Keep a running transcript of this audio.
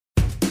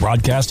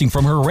Broadcasting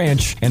from her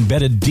ranch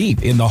embedded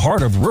deep in the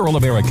heart of rural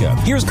America,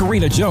 here's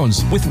Karina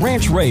Jones with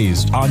Ranch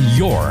Raised on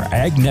your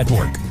Ag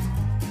Network.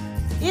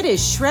 It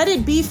is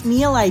Shredded Beef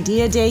Meal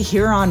Idea Day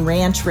here on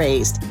Ranch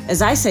Raised.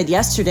 As I said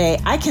yesterday,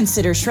 I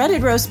consider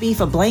shredded roast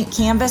beef a blank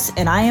canvas,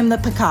 and I am the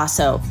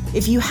Picasso.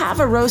 If you have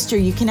a roaster,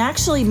 you can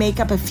actually make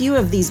up a few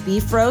of these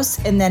beef roasts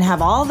and then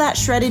have all that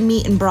shredded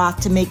meat and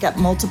broth to make up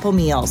multiple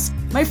meals.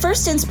 My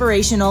first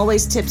inspiration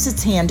always tips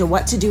its hand to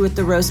what to do with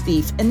the roast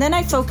beef, and then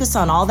I focus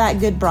on all that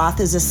good broth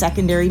as a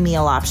secondary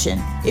meal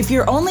option. If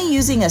you're only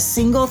using a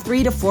single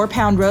 3 to 4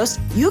 pound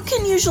roast, you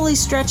can usually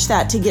stretch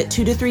that to get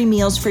 2 to 3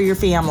 meals for your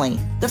family.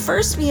 The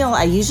first meal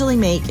I usually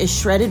make is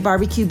shredded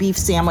barbecue beef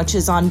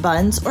sandwiches on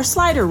buns or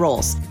slider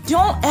rolls.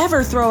 Don't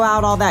ever throw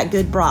out all that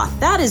good broth.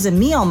 That is a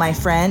meal, my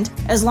friend.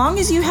 As long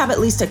as you have at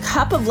least a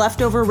cup of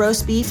leftover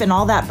roast beef and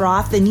all that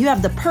broth, then you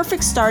have the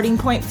perfect starting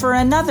point for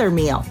another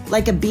meal,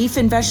 like a beef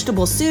and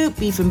vegetable soup,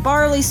 beef and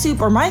barley soup,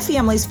 or my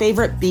family's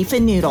favorite, beef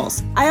and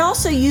noodles. I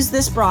also use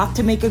this broth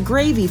to make a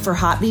gravy for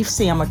hot beef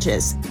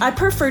sandwiches. I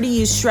prefer to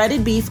use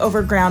shredded beef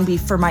over ground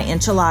beef for my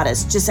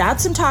enchiladas. Just add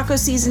some taco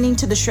seasoning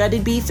to the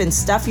shredded beef and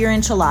stuff your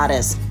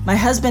enchiladas. My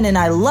husband and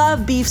I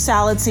love beef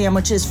salad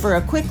sandwiches for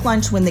a quick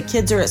lunch when the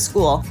kids are at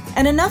school.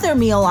 And another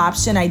meal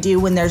option I do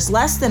when there's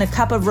less than a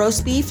cup of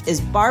roast beef is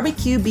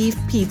barbecue beef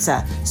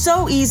pizza.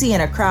 So easy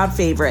and a crowd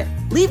favorite.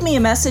 Leave me a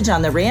message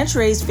on the Ranch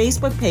Raised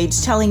Facebook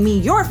page telling me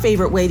your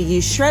favorite way to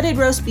use shredded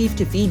roast beef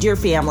to feed your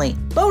family.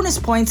 Bonus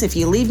points if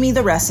you leave me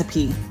the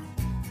recipe.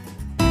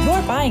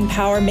 Your buying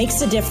power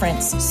makes a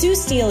difference. Sioux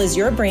Steel is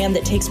your brand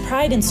that takes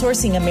pride in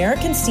sourcing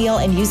American steel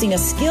and using a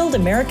skilled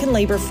American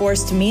labor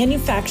force to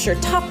manufacture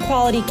top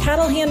quality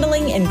cattle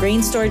handling and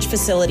grain storage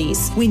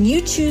facilities. When you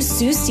choose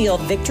Sioux Steel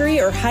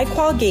Victory or High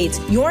Qual gates,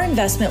 your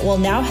investment will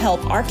now help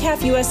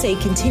RCAF USA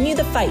continue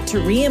the fight to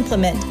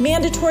re-implement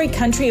mandatory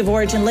country of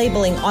origin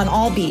labeling on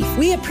all beef.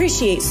 We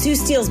appreciate Sioux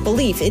Steel's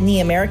belief in the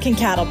American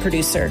cattle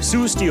producer.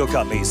 Sioux Steel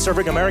Company,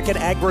 serving American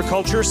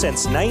agriculture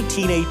since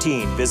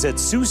 1918. Visit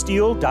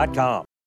SiouxSteel.com.